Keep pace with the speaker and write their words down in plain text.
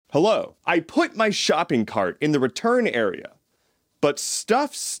Hello. I put my shopping cart in the return area, but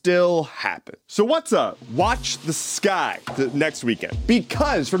stuff still happens. So what's up? Watch the sky next weekend.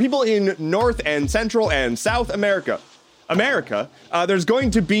 Because for people in North and Central and South America, there's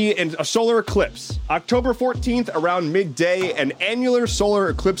going to be a solar eclipse. October 14th, around midday, an annular solar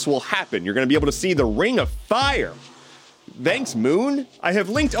eclipse will happen. You're going to be able to see the Ring of Fire. Thanks, Moon. I have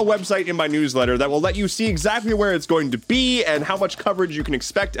linked a website in my newsletter that will let you see exactly where it's going to be and how much coverage you can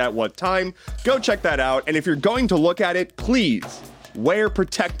expect at what time. Go check that out. And if you're going to look at it, please wear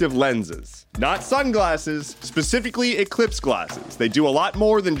protective lenses. Not sunglasses, specifically eclipse glasses. They do a lot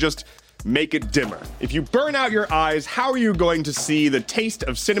more than just make it dimmer. If you burn out your eyes, how are you going to see the taste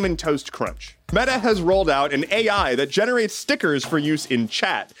of Cinnamon Toast Crunch? Meta has rolled out an AI that generates stickers for use in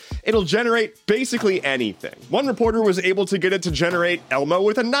chat. It'll generate basically anything. One reporter was able to get it to generate Elmo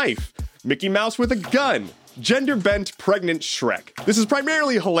with a knife, Mickey Mouse with a gun, gender-bent pregnant Shrek. This is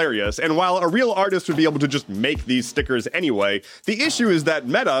primarily hilarious, and while a real artist would be able to just make these stickers anyway, the issue is that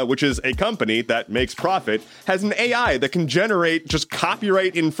Meta, which is a company that makes profit, has an AI that can generate just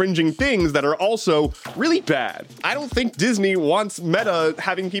copyright-infringing things that are also really bad. I don't think Disney wants Meta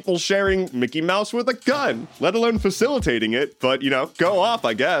having people sharing Mickey Mouse with a gun, let alone facilitating it, but, go off,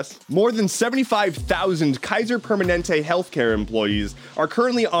 I guess. More than 75,000 Kaiser Permanente healthcare employees are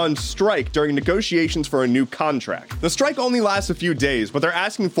currently on strike during negotiations for a new contract. The strike only lasts a few days, but they're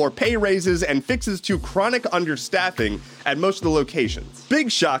asking for pay raises and fixes to chronic understaffing at most of the locations.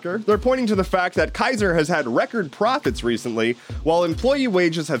 Big shocker, they're pointing to the fact that Kaiser has had record profits recently, while employee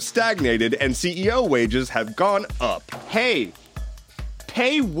wages have stagnated and CEO wages have gone up. Hey,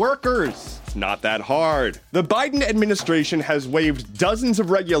 pay workers. It's not that hard. The Biden administration has waived dozens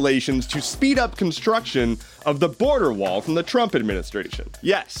of regulations to speed up construction of the border wall from the Trump administration.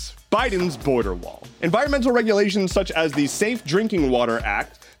 Yes, Biden's border wall. Environmental regulations such as the Safe Drinking Water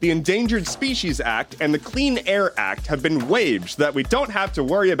Act, the Endangered Species Act, and the Clean Air Act have been waived so that we don't have to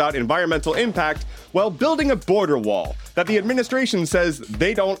worry about environmental impact while building a border wall that the administration says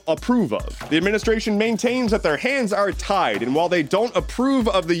they don't approve of. The administration maintains that their hands are tied, and while they don't approve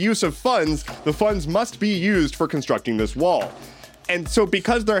of the use of funds, the funds must be used for constructing this wall. And so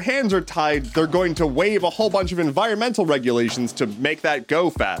because their hands are tied, they're going to waive a whole bunch of environmental regulations to make that go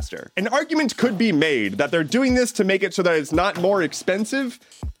faster. An argument could be made that they're doing this to make it so that it's not more expensive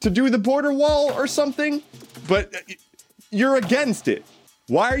to do the border wall or something, but you're against it.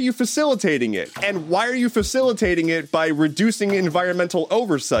 Why are you facilitating it? And why are you facilitating it by reducing environmental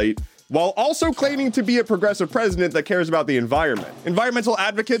oversight while also claiming to be a progressive president that cares about the environment? Environmental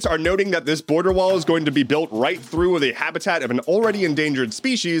advocates are noting that this border wall is going to be built right through the habitat of an already endangered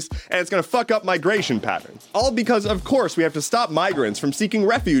species, and it's going to fuck up migration patterns. All because, of course, we have to stop migrants from seeking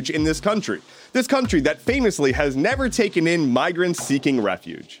refuge in this country. This country that famously has never taken in migrants seeking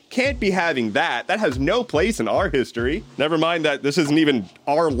refuge. Can't be having that. That has no place in our history. Never mind that this isn't even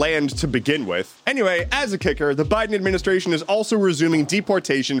our land to begin with. Anyway, as a kicker, the Biden administration is also resuming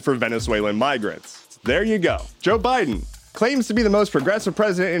deportation for Venezuelan migrants. There you go. Joe Biden claims to be the most progressive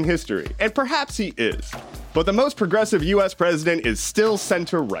president in history, and perhaps he is. But the most progressive US president is still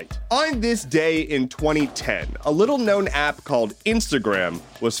center-right. On this day in 2010, a little-known app called Instagram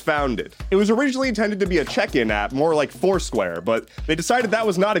was founded. It was originally intended to be a check-in app, more like Foursquare, but they decided that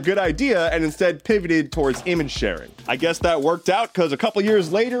was not a good idea and instead pivoted towards image sharing. I guess that worked out because a couple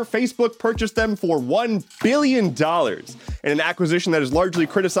years later, Facebook purchased them for $1 billion in an acquisition that is largely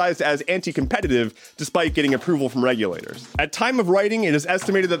criticized as anti-competitive despite getting approval from regulators. At time of writing, it is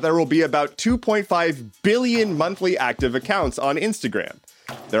estimated that there will be about 2.5 billion monthly active accounts on Instagram.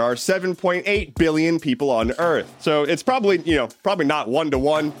 There are 7.8 billion people on Earth. So it's probably not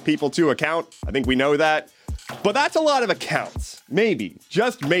one-to-one people to account. I think we know that. But that's a lot of accounts. Maybe,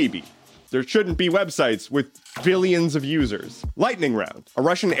 just maybe, there shouldn't be websites with billions of users. Lightning round. A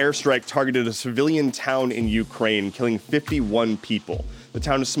Russian airstrike targeted a civilian town in Ukraine, killing 51 people. The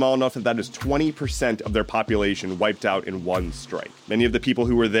town is small enough that is 20% of their population wiped out in one strike. Many of the people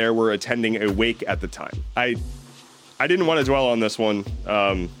who were there were attending a wake at the time. I didn't want to dwell on this one,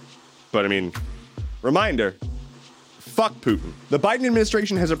 but reminder, fuck Putin. The Biden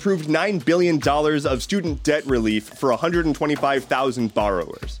administration has approved $9 billion of student debt relief for 125,000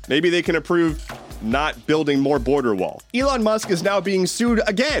 borrowers. Maybe they can approve not building more border wall. Elon Musk is now being sued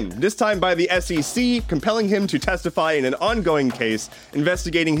again, this time by the SEC, compelling him to testify in an ongoing case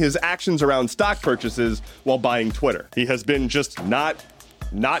investigating his actions around stock purchases while buying Twitter. He has been just not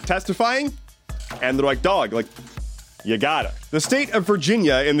testifying, and they're like, dog, you gotta. The state of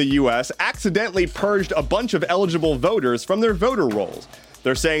Virginia in the US accidentally purged a bunch of eligible voters from their voter rolls.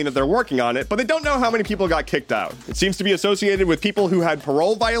 They're saying that they're working on it, but they don't know how many people got kicked out. It seems to be associated with people who had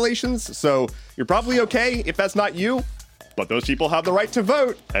parole violations, so you're probably okay if that's not you, but those people have the right to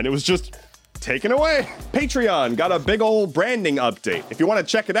vote, and it was just taken away. Patreon got a big old branding update. If you want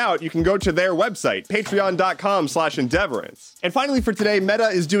to check it out, you can go to their website, patreon.com/Endeavorance. And finally for today, Meta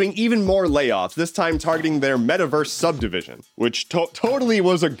is doing even more layoffs, this time targeting their metaverse subdivision, which totally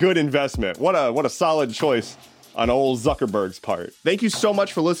was a good investment. What a solid choice on old Zuckerberg's part. Thank you so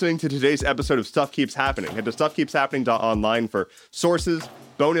much for listening to today's episode of Stuff Keeps Happening. Head to stuffkeepshappening.online for sources,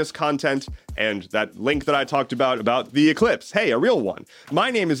 bonus content, and that link that I talked about the eclipse. Hey, a real one. My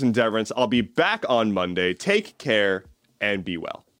name is Endeavorance. I'll be back on Monday. Take care and be well.